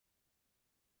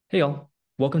Hey all,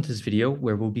 welcome to this video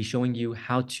where we'll be showing you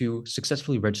how to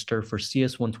successfully register for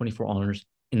CS124 honors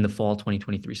in the fall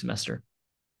 2023 semester.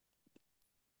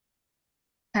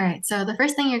 All right, so the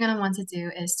first thing you're going to want to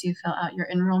do is to fill out your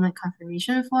enrollment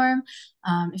confirmation form.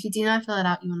 If you do not fill it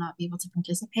out, you will not be able to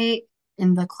participate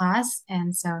in the class.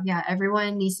 And so, yeah,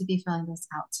 everyone needs to be filling this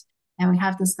out. And we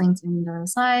have this linked in the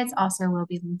slides. Also, will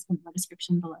be linked in the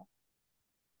description below.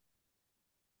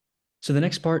 So the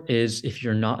next part is if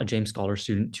you're not a James Scholar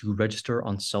student to register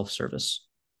on self-service.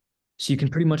 So you can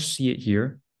pretty much see it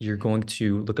here. You're going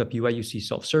to look up UIUC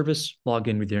self-service, log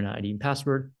in with your ID and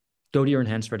password, go to your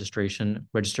enhanced registration,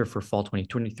 register for fall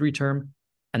 2023 term,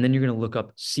 and then you're going to look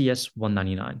up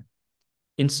CS199.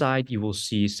 Inside, you will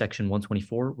see section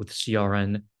 124 with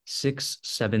CRN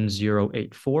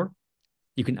 67084.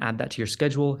 You can add that to your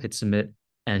schedule, hit submit,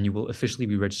 and you will officially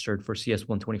be registered for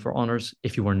CS124 honors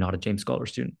if you are not a James Scholar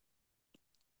student.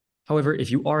 However, if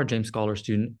you are a James Scholar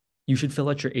student, you should fill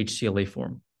out your HCLA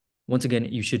form. Once again,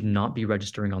 you should not be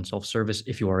registering on self-service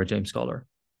if you are a James Scholar.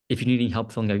 If you need any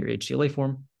help filling out your HCLA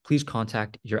form, please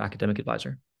contact your academic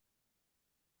advisor.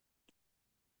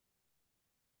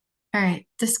 All right,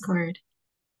 Discord.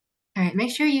 All right,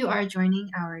 make sure you are joining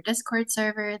our Discord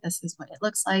server. This is what it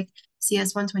looks like.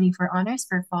 CS124 honors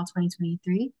for fall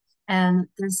 2023. And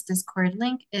this Discord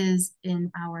link is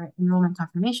in our enrollment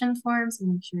confirmation form. So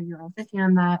make sure you're all clicking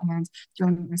on that and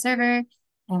joining our server.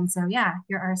 And so, yeah,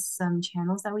 here are some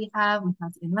channels that we have. We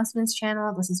have the announcements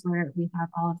channel. This is where we have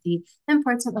all of the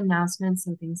important announcements.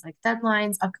 So things like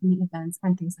deadlines, upcoming events,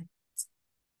 and things like that.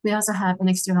 We also have an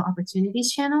external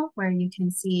opportunities channel where you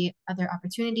can see other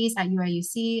opportunities at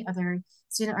UIUC, other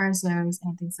student RSOs,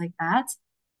 and things like that.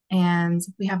 And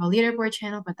we have a leaderboard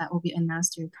channel, but that will be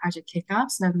announced during project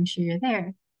kickoff, so make sure you're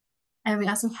there. And we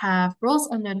also have roles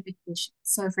and notifications.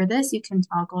 So for this, you can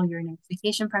toggle your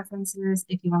notification preferences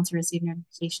if you want to receive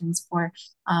notifications for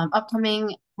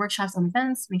upcoming workshops and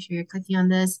events. Make sure you're clicking on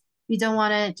this. If you don't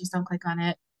want it, just don't click on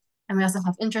it. And we also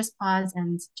have interest pods,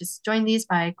 and just join these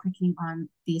by clicking on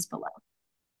these below.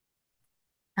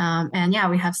 And yeah,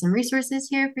 we have some resources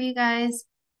here for you guys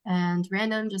and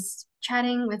random just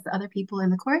chatting with other people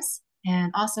in the course.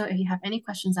 And also, if you have any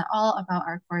questions at all about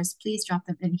our course, please drop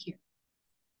them in here.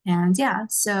 And yeah,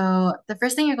 so the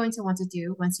first thing you're going to want to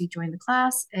do once you join the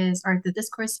class is, or the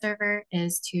Discord server,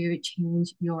 is to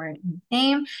change your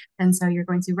name. And so you're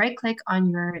going to right click on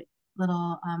your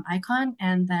little icon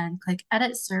and then click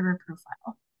Edit Server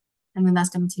Profile. And then that's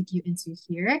going to take you into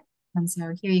here. And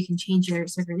so here you can change your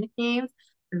server nickname.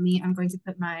 For me, I'm going to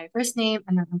put my first name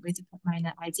and then I'm going to put my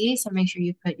net ID. So make sure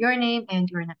you put your name and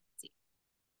your net ID.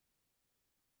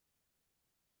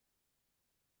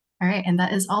 All right, and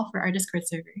that is all for our Discord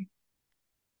server.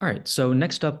 All right, so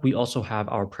next up, we also have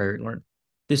our Prairie Learn.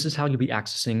 This is how you'll be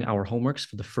accessing our homeworks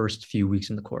for the first few weeks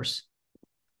in the course.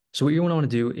 So what you want to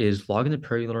do is log into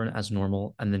Prairie Learn as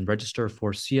normal and then register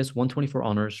for CS124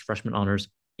 honors, freshman honors,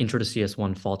 intro to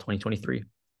CS1 fall 2023.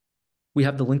 We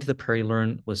have the link to the Prairie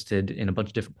Learn listed in a bunch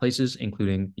of different places,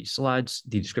 including the slides,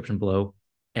 the description below,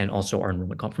 and also our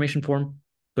enrollment confirmation form.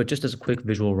 But just as a quick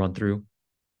visual run through,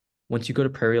 once you go to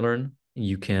Prairie Learn,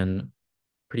 you can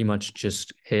pretty much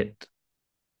just hit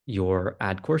your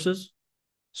add courses,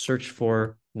 search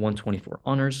for 124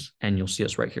 honors, and you'll see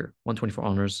us right here, 124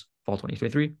 honors, fall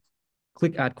 2023.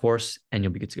 Click add course, and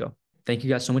you'll be good to go. Thank you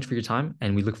guys so much for your time,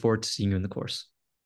 and we look forward to seeing you in the course.